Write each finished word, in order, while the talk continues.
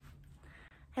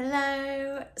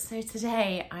Hello, so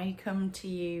today I come to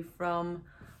you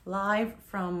live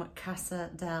from Casa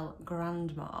del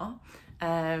Grandma,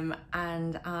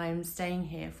 and I'm staying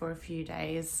here for a few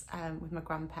days with my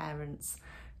grandparents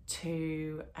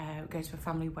to go to a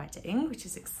family wedding, which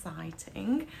is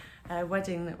exciting. A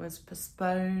wedding that was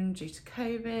postponed due to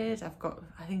COVID.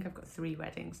 I think I've got 3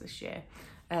 weddings this year,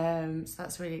 so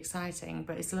that's really exciting,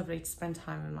 but it's lovely to spend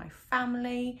time with my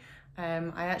family.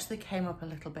 I actually came up a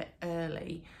little bit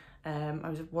early.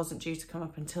 I wasn't due to come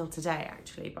up until today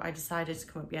actually, but I decided to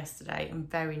come up yesterday and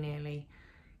very nearly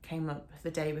came up the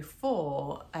day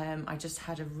before. I just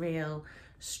had a real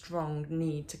strong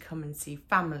need to come and see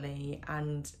family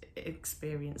and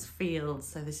experience fields.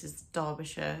 So this is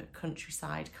Derbyshire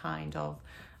countryside kind of,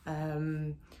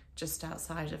 just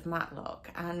outside of Matlock,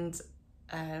 and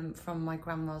from my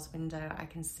grandma's window I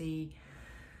can see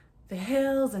the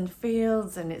hills and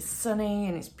fields, and it's sunny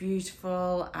and it's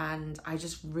beautiful, and I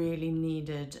just really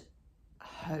needed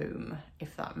home,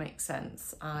 if that makes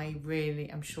sense.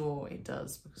 I'm sure it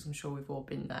does, because I'm sure we've all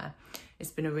been there.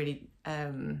 It's been a really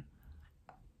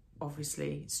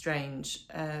obviously strange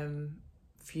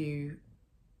few.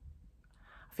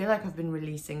 I feel like I've been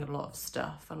releasing a lot of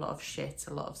stuff, a lot of shit,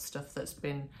 a lot of stuff that's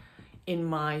been in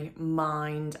my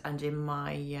mind and in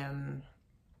my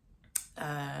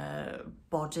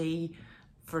body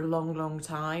for a long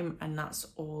time, and that's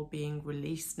all being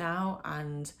released now.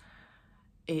 And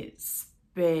it's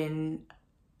been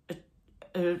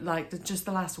just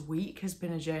the last week has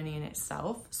been a journey in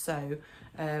itself. So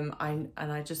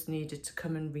I just needed to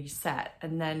come and reset,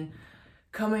 and then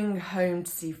coming home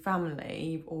to see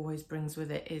family always brings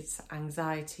with it its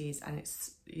anxieties and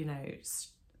its,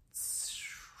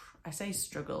 I say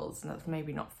struggles, and that's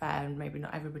maybe not fair, and maybe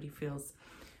not everybody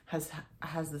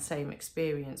has the same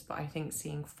experience, but I think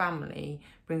seeing family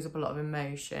brings up a lot of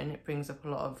emotion. It brings up a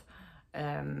lot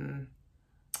of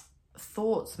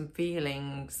thoughts and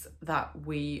feelings that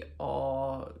we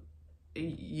are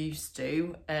used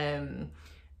to,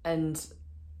 and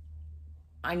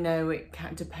I know it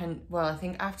can depend. Well, I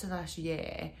think after last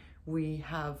year we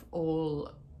have a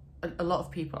lot of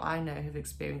people I know have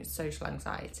experienced social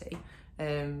anxiety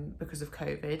because of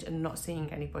COVID and not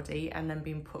seeing anybody, and then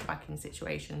being put back in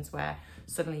situations where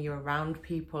suddenly you're around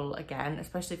people again,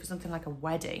 especially for something like a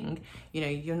wedding.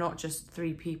 You're not just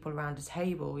 3 people around a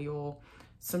table, you're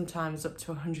sometimes up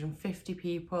to 150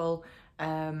 people,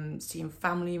 seeing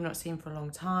family you've not seen for a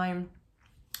long time.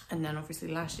 And then obviously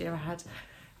last year I had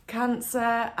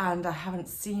cancer, and I haven't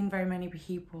seen very many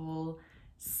people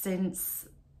since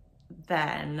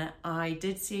then. I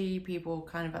did see people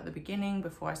kind of at the beginning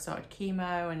before I started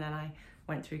chemo, and then I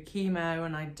went through chemo,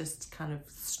 and I just kind of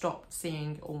stopped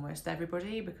seeing almost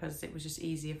everybody because it was just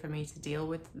easier for me to deal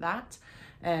with that.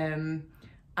 And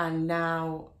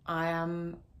now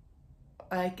I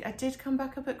did come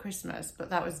back up at Christmas, but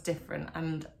that was different,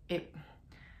 and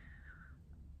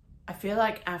I feel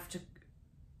like after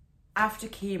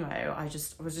chemo, I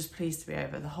was just pleased to be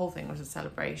over. The whole thing was a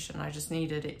celebration. I just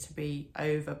needed it to be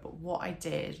over. But what I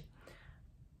did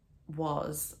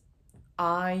was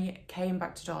I came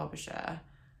back to Derbyshire,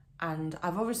 and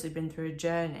I've obviously been through a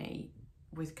journey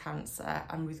with cancer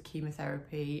and with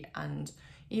chemotherapy, and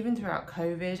even throughout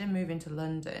COVID and moving to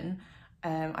London,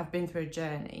 I've been through a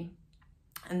journey,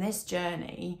 and this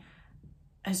journey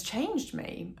has changed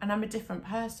me, and I'm a different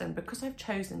person because I've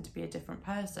chosen to be a different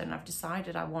person. I've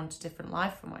decided I want a different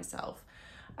life for myself,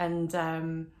 and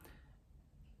I'm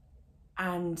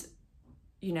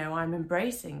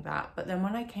embracing that. But then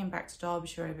when I came back to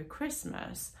Derbyshire over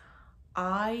Christmas,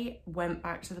 I went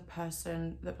back to the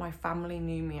person that my family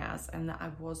knew me as and that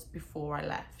I was before I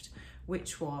left,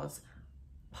 which was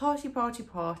party, work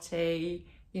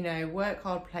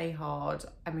hard, play hard.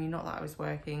 I mean, not that I was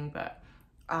working, but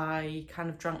I kind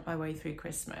of drank my way through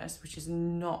Christmas, which is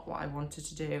not what I wanted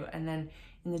to do. And then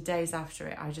in the days after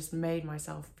it, I just made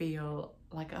myself feel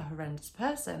like a horrendous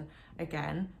person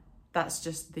again. That's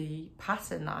just the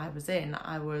pattern that I was in.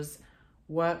 I was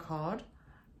work hard,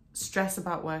 stress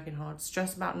about working hard,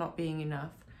 stress about not being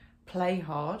enough, play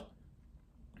hard,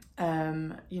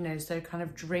 so kind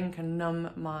of drink and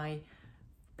numb my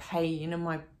pain and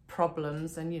my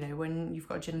problems. And, when you've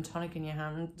got a gin and tonic in your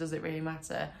hand, does it really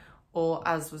matter? Or,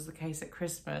 as was the case at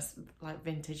Christmas, like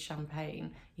vintage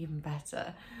champagne, even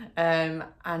better. And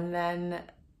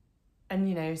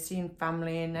seeing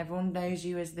family, and everyone knows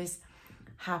you as this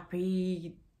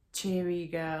happy, cheery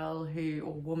girl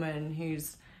or woman who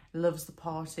loves the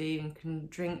party and can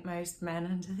drink most men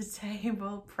under the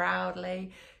table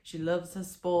proudly. She loves her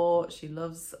sport. She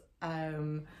loves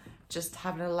just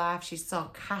having a laugh. She's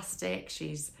sarcastic.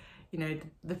 She's you know,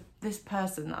 this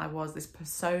person that I was, this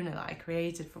persona that I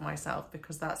created for myself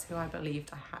because that's who I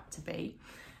believed I had to be.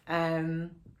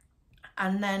 And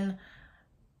then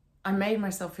I made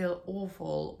myself feel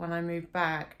awful when I moved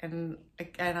back, and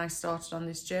again I started on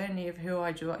this journey of who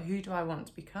do I want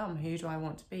to become, who do I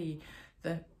want to be.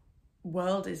 The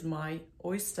world is my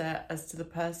oyster as to the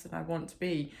person I want to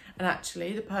be, and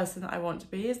actually the person that I want to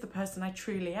be is the person I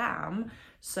truly am,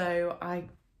 so I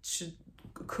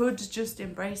could just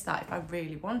embrace that if I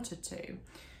really wanted to.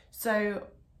 So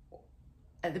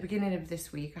at the beginning of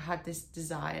this week I had this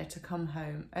desire to come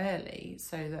home early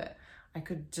so that I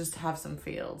could just have some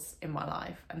fields in my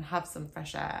life and have some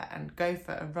fresh air and go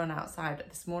for a run outside.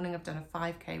 This morning I've done a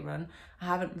 5k run. I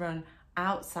haven't run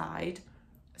outside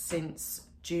since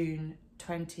June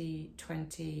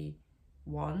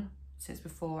 2021, since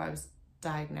before I was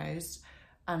diagnosed,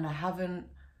 and I haven't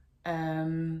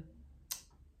run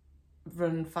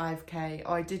 5k.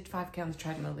 I did 5k on the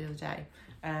treadmill the other day.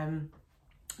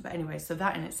 But anyway, so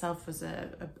that in itself was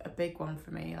a big one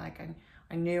for me. Like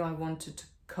I knew I wanted to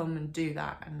come and do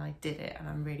that, and I did it, and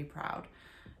I'm really proud.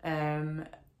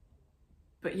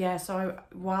 But yeah, so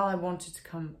while I wanted to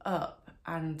come up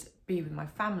and be with my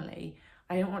family,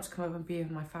 I didn't want to come up and be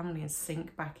with my family and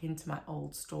sink back into my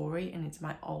old story and into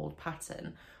my old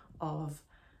pattern of,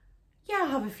 yeah, I'll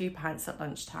have a few pints at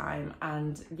lunchtime,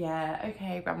 and yeah,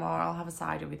 okay, grandma, I'll have a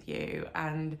cider with you,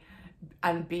 and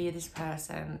be this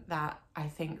person that I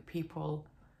think people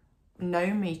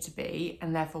know me to be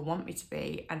and therefore want me to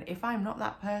be. And if I'm not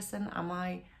that person, am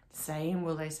I the same?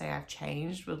 Will they say I've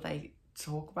changed? Will they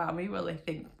talk about me? Will they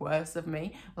think worse of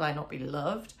me? Will I not be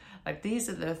loved? Like, these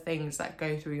are the things that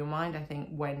go through your mind, I think,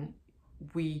 when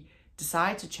we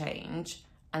decide to change.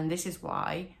 And this is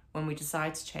why when we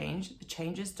decide to change, the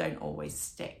changes don't always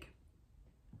stick.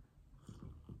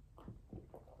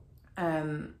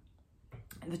 The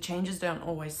changes don't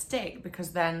always stick,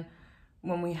 because then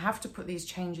when we have to put these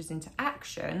changes into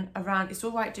action around, it's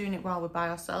all right doing it while we're by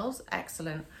ourselves,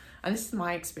 excellent. And this is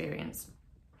my experience.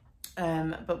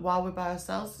 But while we're by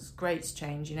ourselves, it's great to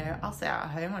change. You know, I'll sit out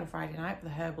at home on a Friday night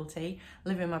with a herbal tea,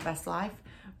 living my best life,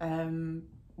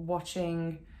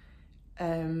 watching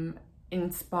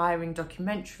inspiring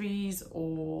documentaries,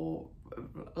 or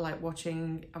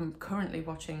I'm currently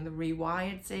watching the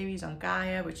Rewired series on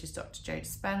Gaia, which is Dr. Joe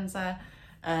Dispenza.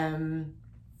 And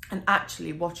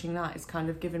actually watching that has kind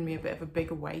of given me a bit of a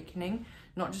big awakening,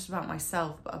 not just about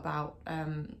myself, but about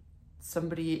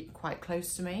somebody quite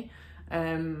close to me,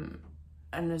 and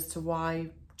as to why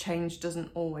change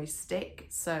doesn't always stick.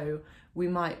 So we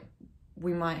might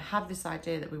have this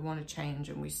idea that we want to change,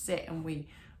 and we sit and we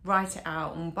write it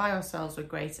out, and by ourselves we're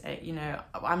great at it. You know,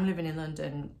 I'm living in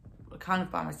London kind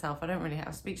of by myself.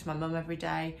 I speak to my mum every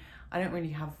day. I don't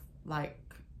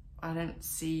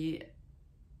see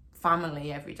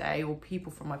family every day, or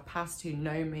people from my past who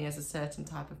know me as a certain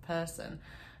type of person.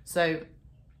 So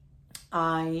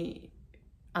I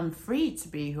am free to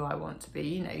be who I want to be.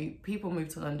 You know, people move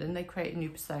to London, they create a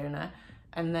new persona,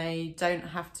 and they don't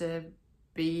have to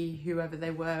be whoever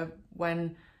they were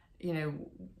when, the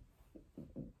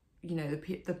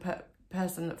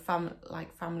person that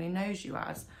family knows you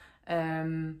as.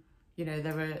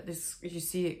 You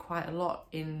see it quite a lot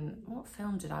in, what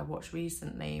film did I watch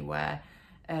recently where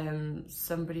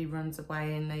somebody runs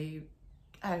away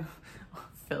and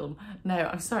film. No,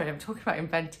 I'm sorry, I'm talking about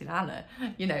Inventing Anna.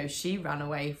 You know, she ran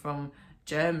away from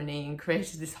Germany and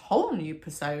created this whole new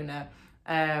persona.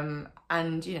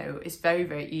 And you know, it's very,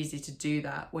 very easy to do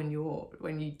that when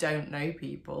you don't know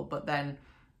people, but then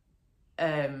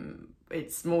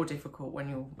it's more difficult when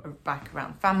you're back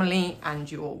around family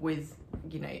and you're with,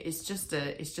 it's just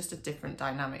a different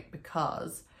dynamic,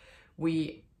 because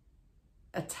we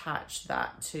attach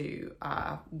that to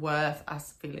our worth, our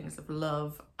feelings of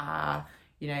love,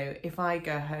 if I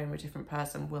go home a different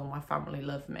person, will my family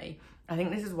love me? I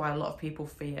think this is why a lot of people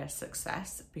fear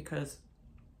success, because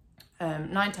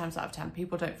 9 times out of 10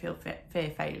 people don't fear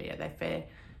failure, they fear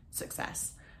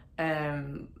success.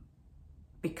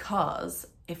 Because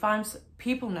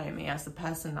people know me as the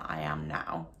person that I am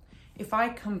now. If I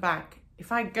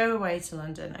go away to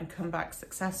London and come back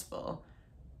successful,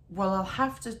 well, I'll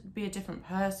have to be a different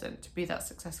person to be that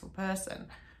successful person.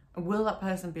 And will that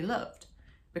person be loved?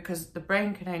 Because the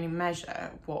brain can only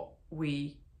measure what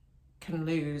we can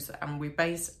lose, and we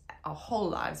base our whole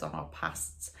lives on our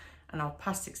pasts and our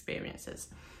past experiences.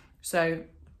 So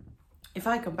if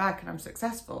I come back and I'm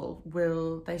successful,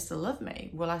 will they still love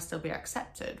me? Will I still be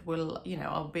accepted?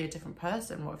 I'll be a different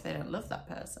person. What if they don't love that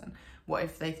person? What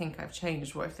if they think I've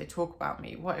changed? What if they talk about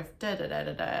me? What if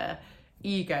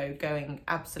ego going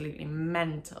absolutely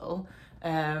mental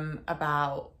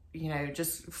about you know,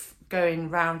 just going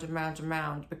round and round and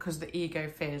round because the ego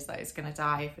fears that it's going to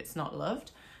die if it's not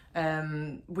loved,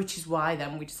 which is why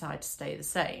then we decide to stay the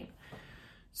same.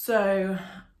 So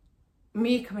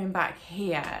me coming back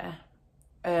here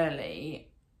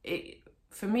early,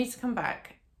 for me to come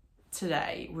back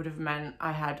today would have meant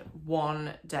I had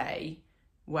one day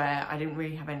where I didn't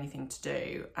really have anything to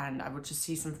do, and I would just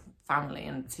see some family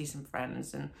and see some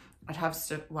friends, and I'd have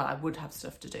stuff, well, I would have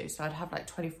stuff to do. So I'd have like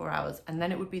 24 hours, and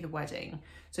then it would be the wedding.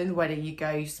 So in the wedding, you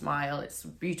go, you smile, it's a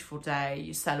beautiful day,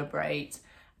 you celebrate,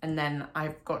 and then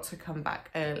I've got to go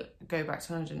back to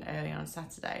London early on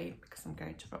Saturday because I'm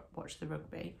going to watch the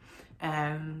rugby.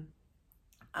 And,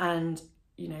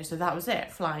 you know, so that was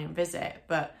it, fly and visit.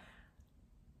 But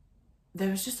there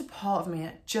was just a part of me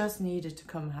that just needed to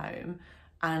come home.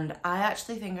 And I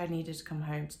actually think I needed to come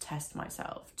home to test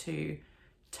myself, to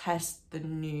test the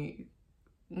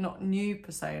not new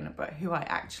persona, but who I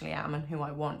actually am and who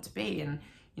I want to be. And,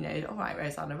 you know, all right,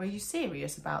 Rosanna, are you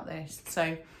serious about this?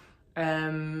 So,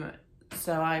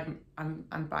 so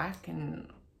I'm back, and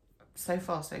so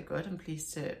far so good. I'm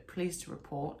pleased to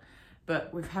report.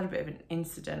 But we've had a bit of an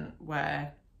incident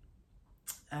where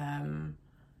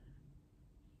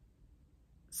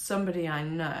somebody I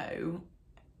know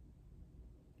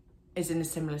is in a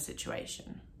similar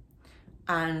situation,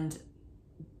 and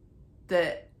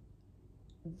that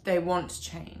they want to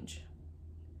change,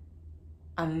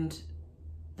 and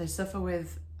they suffer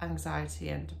with anxiety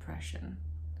and depression,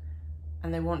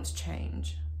 and they want to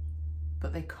change,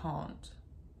 but they can't.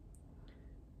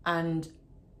 And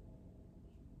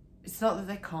it's not that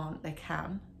they can't, they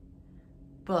can,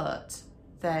 but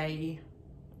they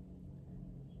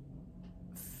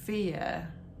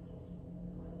fear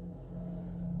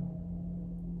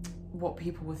what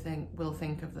people will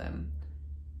think of them.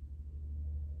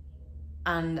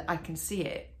 And I can see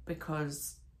it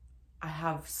because I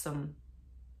have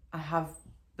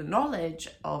the knowledge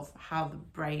of how the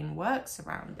brain works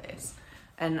around this.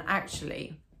 And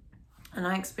actually, and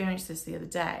I experienced this the other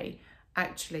day,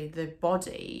 actually the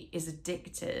body is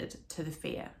addicted to the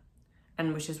fear,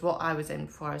 and which is what I was in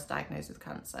before I was diagnosed with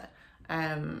cancer.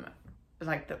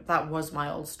 That was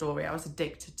my old story. I was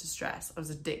addicted to stress. I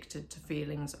was addicted to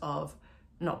feelings of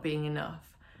not being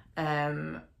enough.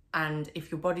 And if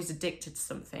your body's addicted to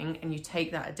something and you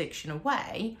take that addiction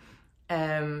away,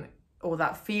 or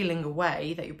that feeling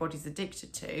away that your body's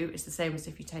addicted to, it's the same as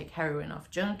if you take heroin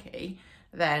off junkie,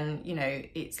 then, you know,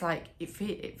 it's like, it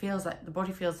feels like the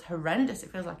body feels horrendous.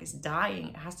 It feels like it's dying.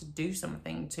 It has to do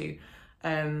something to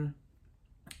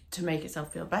make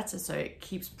itself feel better. So it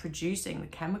keeps producing the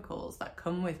chemicals that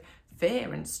come with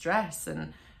fear and stress,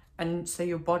 and so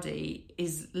your body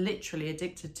is literally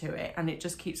addicted to it, and it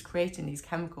just keeps creating these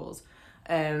chemicals.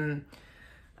 And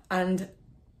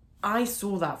I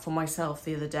saw that for myself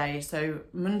the other day. So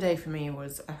Monday for me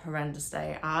was a horrendous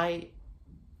day. I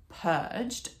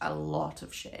purged a lot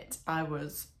of shit. I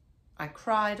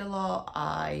cried a lot.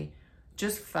 I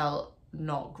just felt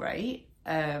not great.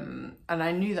 And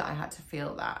I knew that I had to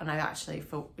feel that, and I actually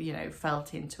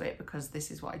felt into it, because this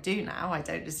is what I do now. I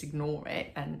don't just ignore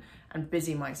it and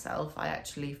busy myself. I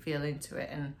actually feel into it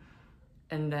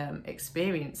and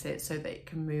experience it, so that it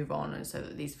can move on, and so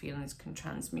that these feelings can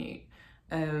transmute.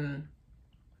 And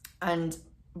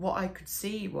what I could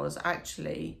see was,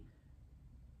 actually,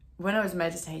 when I was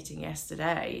meditating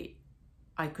yesterday,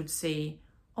 I could see,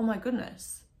 oh my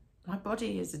goodness, my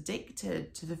body is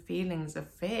addicted to the feelings of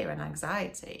fear and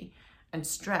anxiety and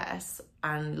stress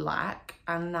and lack.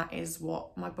 And that is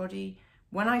what my body,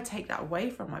 when I take that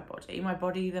away from my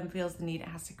body then feels the need it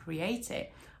has to create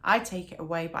it. I take it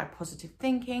away by positive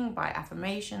thinking, by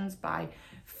affirmations, by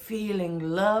feeling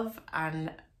love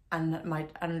and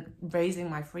raising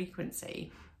my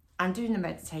frequency, and doing the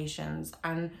meditations,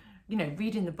 and, you know,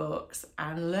 reading the books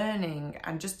and learning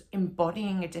and just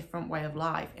embodying a different way of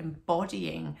life,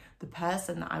 embodying the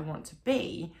person that I want to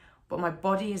be. But my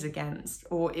body is against,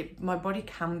 my body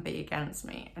can be against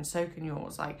me, and so can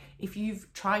yours. Like, if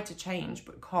you've tried to change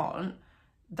but can't,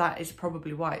 that is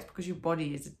probably why. It's because your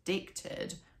body is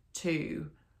addicted to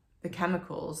the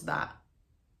chemicals that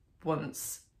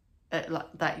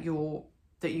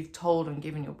that you've told and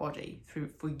given your body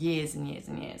for years and years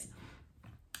and years.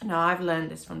 Now, I've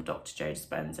learned this from Dr. Joe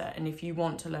Dispenza, and if you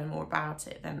want to learn more about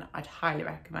it, then I'd highly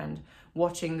recommend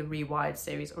watching the Rewired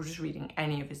series or just reading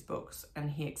any of his books,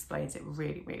 and he explains it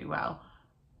really, really well.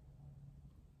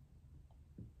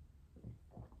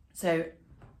 So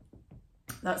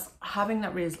that's having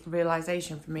that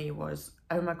realization for me was,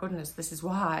 oh my goodness, this is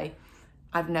why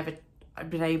I've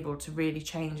been able to really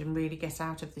change and really get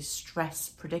out of this stress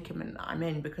predicament that I'm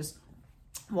in, because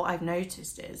what I've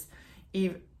noticed is,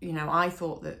 I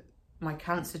thought that my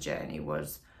cancer journey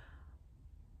was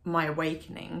my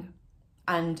awakening,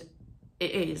 and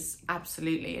it is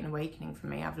absolutely an awakening for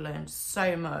me. I've learned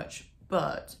so much,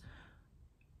 but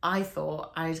I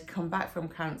thought I'd come back from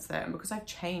cancer, and because I've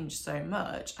changed so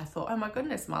much, I thought, oh my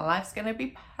goodness, my life's going to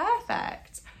be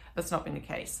perfect. That's not been the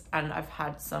case, and I've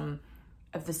had some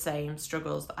of the same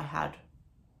struggles that I had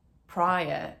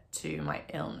prior to my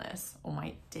illness or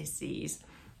my disease.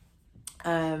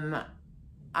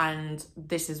 And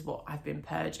this is what I've been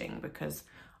purging, because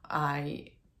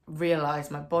I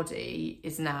realize my body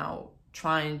is now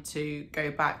trying to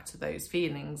go back to those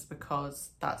feelings because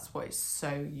that's what it's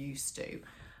so used to.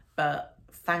 But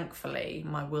thankfully,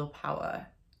 my willpower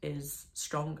is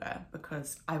stronger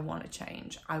because I want to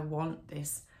change. I want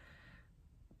this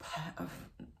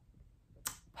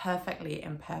perfectly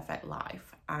imperfect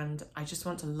life, and I just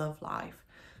want to love life.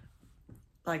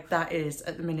 Like, that is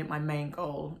at the minute my main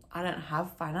goal. I don't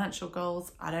have financial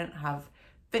goals. I don't have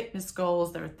fitness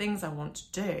goals. There are things I want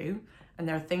to do, and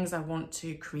there are things I want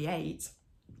to create,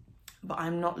 but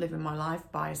I'm not living my life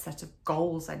by a set of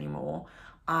goals anymore.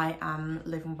 I am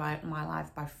living my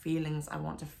life by feelings I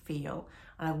want to feel,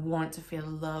 and I want to feel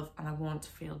love, and I want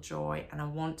to feel joy, and I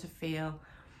want to feel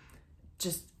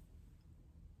just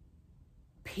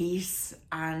peace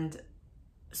and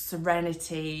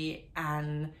serenity,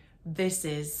 and this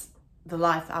is the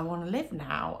life that I want to live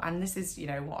now, and this is,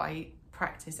 what I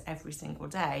practice every single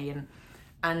day,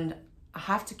 and I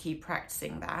have to keep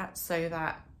practicing that so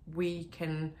that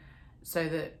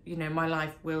my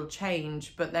life will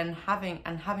change. But then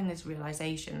having this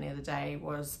realization the other day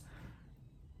was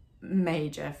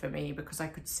major for me, because I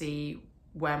could see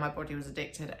where my body was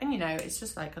addicted, and it's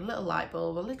just like a little light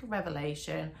bulb, a little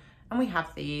revelation, and we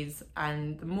have these,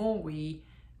 and the more we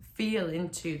feel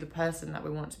into the person that we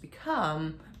want to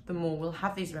become, the more we'll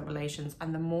have these revelations,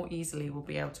 and the more easily we'll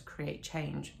be able to create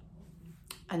change.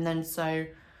 And then so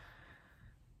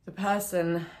the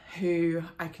person who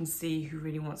I can see who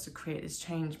really wants to create this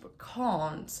change but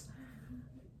can't,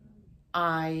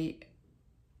 I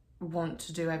want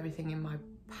to do everything in my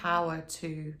power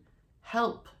to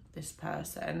help this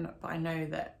person, but I know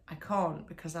that I can't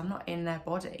because I'm not in their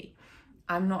body.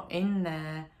 I'm not in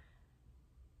their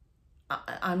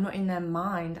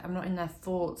mind. I'm not in their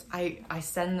thoughts. I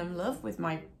send them love with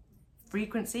my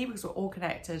frequency because we're all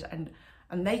connected, and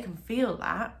they can feel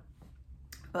that.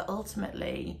 But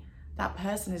ultimately, that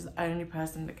person is the only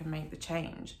person that can make the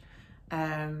change.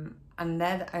 And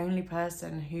they're the only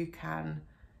person who can,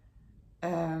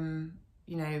 they're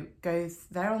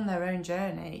on their own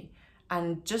journey.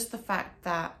 And just the fact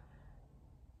that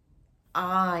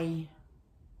I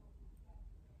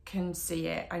can see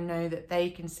it, I know that they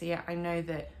can see it, I know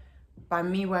that by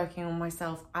me working on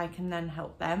myself, I can then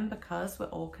help them, because we're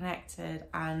all connected,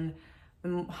 and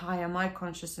the higher my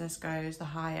consciousness goes, the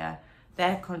higher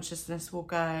their consciousness will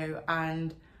go.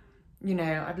 And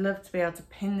I'd love to be able to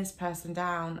pin this person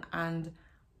down and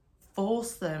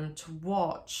force them to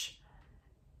watch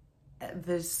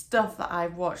the stuff that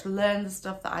I've watched, learn the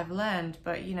stuff that I've learned,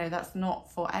 but that's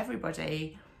not for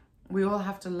everybody. We all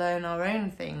have to learn our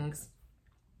own things,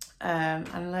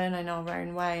 and learn in our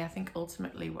own way. I think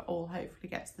ultimately we'll all hopefully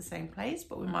get to the same place,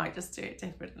 but we might just do it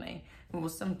differently. Well,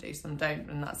 some do, some don't,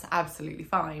 and that's absolutely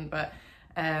fine. But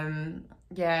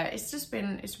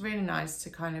it's really nice to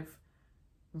kind of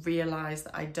realize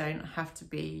that I don't have to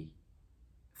be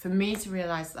the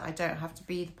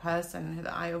person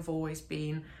that I have always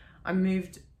been. I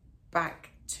moved back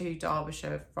to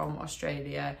Derbyshire from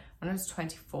Australia when I was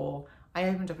 24. I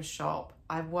opened up a shop.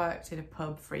 I worked in a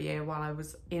pub for a year. While I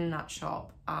was in that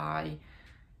shop, I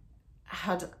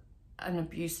had an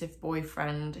abusive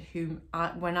boyfriend who,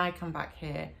 when I come back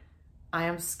here, I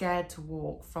am scared to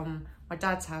walk from my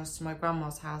dad's house to my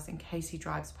grandma's house in case he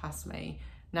drives past me.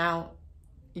 Now,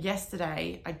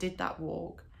 yesterday I did that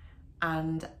walk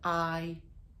and I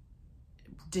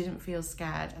didn't feel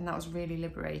scared, and that was really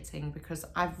liberating, because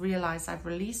I've realized I've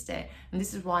released it, and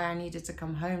this is why I needed to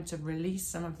come home, to release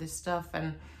some of this stuff.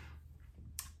 And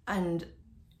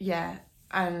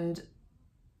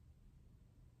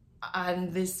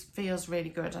this feels really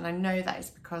good, and I know that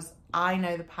it's because I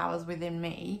know the powers within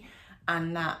me,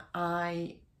 and that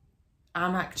I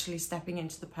am actually stepping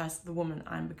into the woman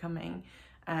I'm becoming.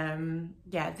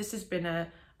 This has been a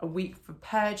week for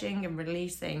purging and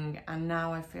releasing, and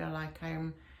now I feel like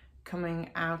I'm coming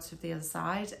out of the other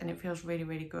side, and it feels really,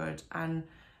 really good. And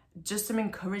just some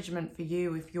encouragement for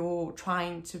you, if you're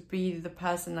trying to be the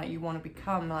person that you want to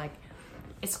become, like,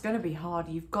 it's going to be hard,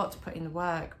 you've got to put in the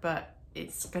work, but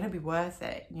it's going to be worth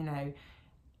it.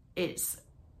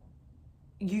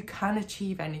 you can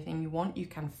achieve anything you want. You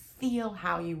can feel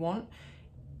how you want.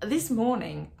 This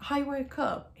morning, I woke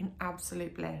up in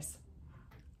absolute bliss.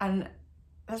 And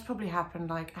that's probably happened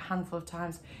like a handful of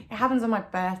times. It happens on my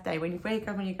birthday when you wake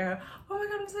up and you go, oh my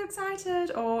God, I'm so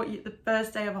excited. Or the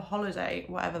first day of a holiday,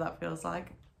 whatever that feels like.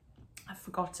 I've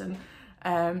forgotten.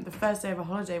 The first day of a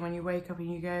holiday when you wake up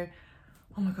and you go,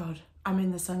 oh my God, I'm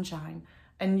in the sunshine.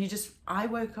 And I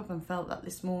woke up and felt that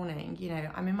this morning. You know,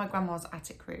 I'm in my grandma's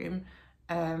attic room.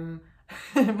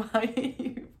 My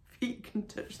feet can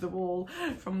touch the wall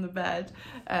from the bed.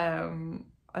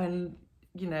 And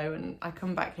you know, and I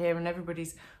come back here and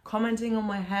everybody's commenting on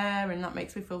my hair, and that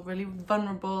makes me feel really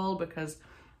vulnerable because,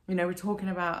 you know, we're talking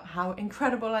about how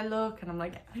incredible I look, and I'm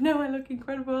like, I know I look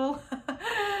incredible.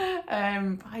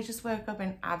 I just woke up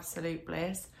in absolute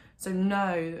bliss. So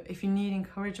know, if you need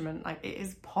encouragement, like, it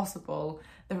is possible.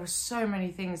 There are so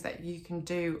many things that you can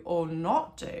do or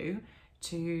not do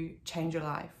to change your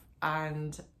life,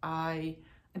 and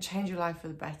change your life for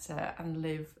the better and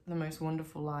live the most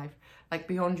wonderful life, like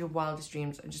beyond your wildest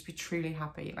dreams, and just be truly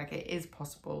happy. Like, it is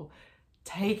possible.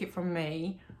 Take it from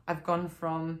me. I've gone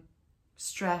from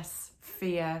stress,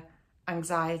 fear,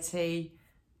 anxiety,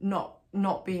 not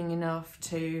being enough,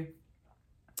 to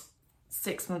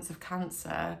 6 months of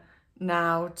cancer,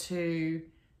 now to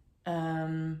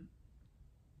I'm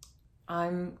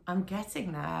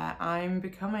getting there. I'm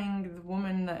becoming the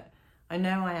woman that I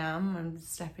know I am. I'm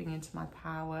stepping into my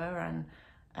power,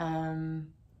 and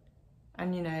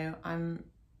you know,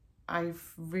 I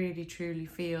really truly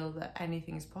feel that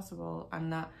anything is possible,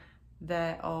 and that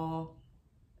that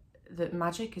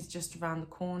magic is just around the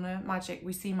corner.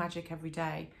 We see magic every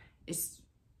day. It's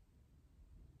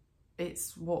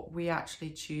what we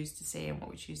actually choose to see and what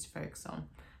we choose to focus on.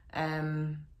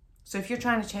 So if you're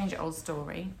trying to change your old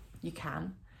story, you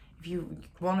can. If you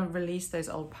want to release those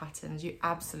old patterns, you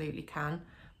absolutely can.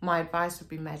 My advice would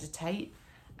be meditate.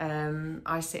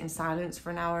 I sit in silence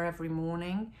for an hour every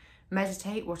morning.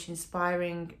 Meditate, watch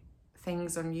inspiring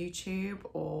things on YouTube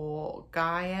or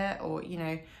Gaia, or, you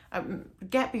know,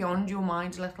 get beyond your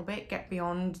mind a little bit, get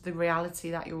beyond the reality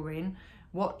that you're in.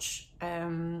 Watch,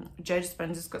 Joe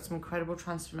Dispenza's got some incredible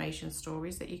transformation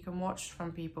stories that you can watch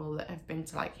from people that have been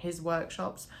to like his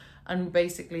workshops, and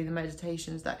basically the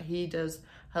meditations that he does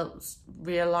helps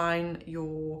realign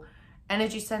your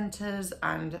energy centers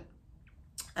and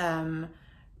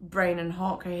brain and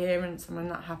heart coherence. And when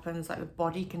that happens, like, the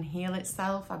body can heal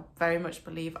itself. I very much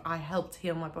believe I helped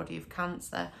heal my body of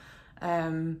cancer.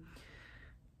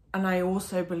 And I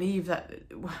also believe that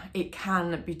it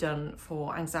can be done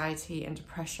for anxiety and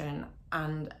depression,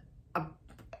 and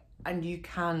you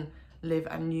can live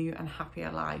a new and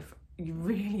happier life. You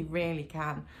really, really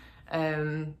can.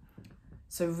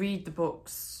 So read the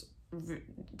books,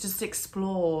 just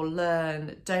explore,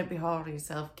 learn, don't be hard on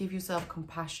yourself, give yourself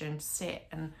compassion, sit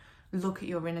and look at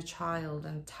your inner child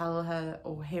and tell her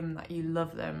or him that you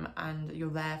love them and you're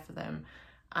there for them,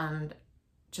 and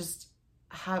just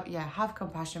have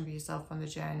compassion for yourself on the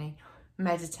journey.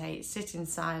 Meditate, sit in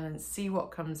silence, see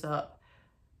what comes up.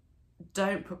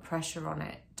 Don't put pressure on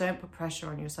it. Don't put pressure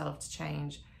on yourself to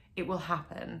change. It will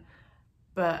happen,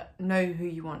 but know who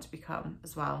you want to become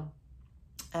as well.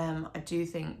 I do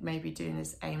think maybe doing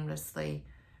this aimlessly,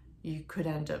 you could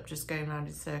end up just going around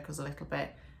in circles a little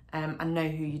bit, and know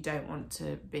who you don't want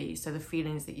to be. So the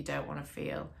feelings that you don't want to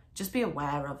feel, just be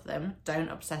aware of them. Don't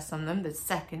obsess on them. The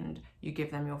second you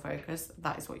give them your focus,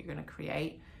 that is what you're going to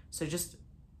create. So just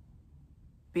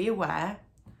be aware,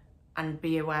 and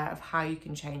be aware of how you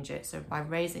can change it. So by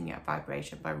raising your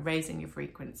vibration, by raising your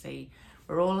frequency,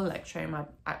 we're all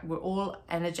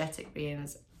energetic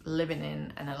beings living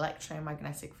in an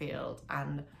electromagnetic field,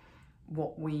 and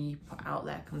what we put out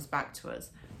there comes back to us.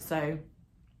 So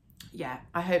yeah,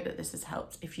 I hope that this has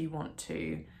helped. If you want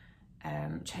to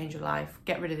change your life,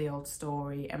 get rid of the old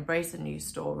story, embrace a new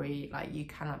story, like, you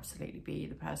can absolutely be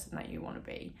the person that you want to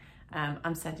be.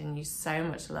 I'm sending you so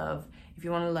much love. If you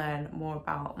want to learn more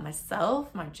about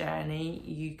myself, my journey,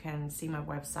 you can see my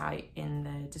website in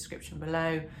the description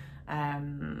below,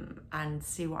 and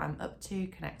see what I'm up to.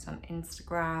 Connect on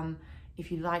Instagram.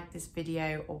 If you like this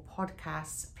video or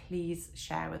podcast, please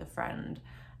share with a friend.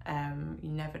 You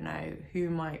never know who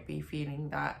might be feeling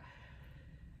that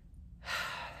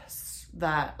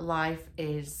life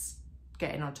is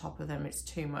getting on top of them, it's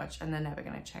too much, and they're never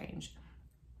going to change.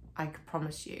 I can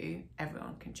promise you,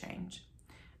 everyone can change,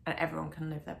 and everyone can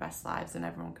live their best lives, and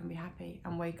everyone can be happy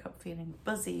and wake up feeling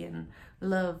buzzy and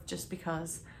love just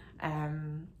because.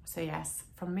 So yes,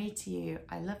 from me to you,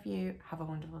 I love you. Have a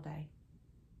wonderful day.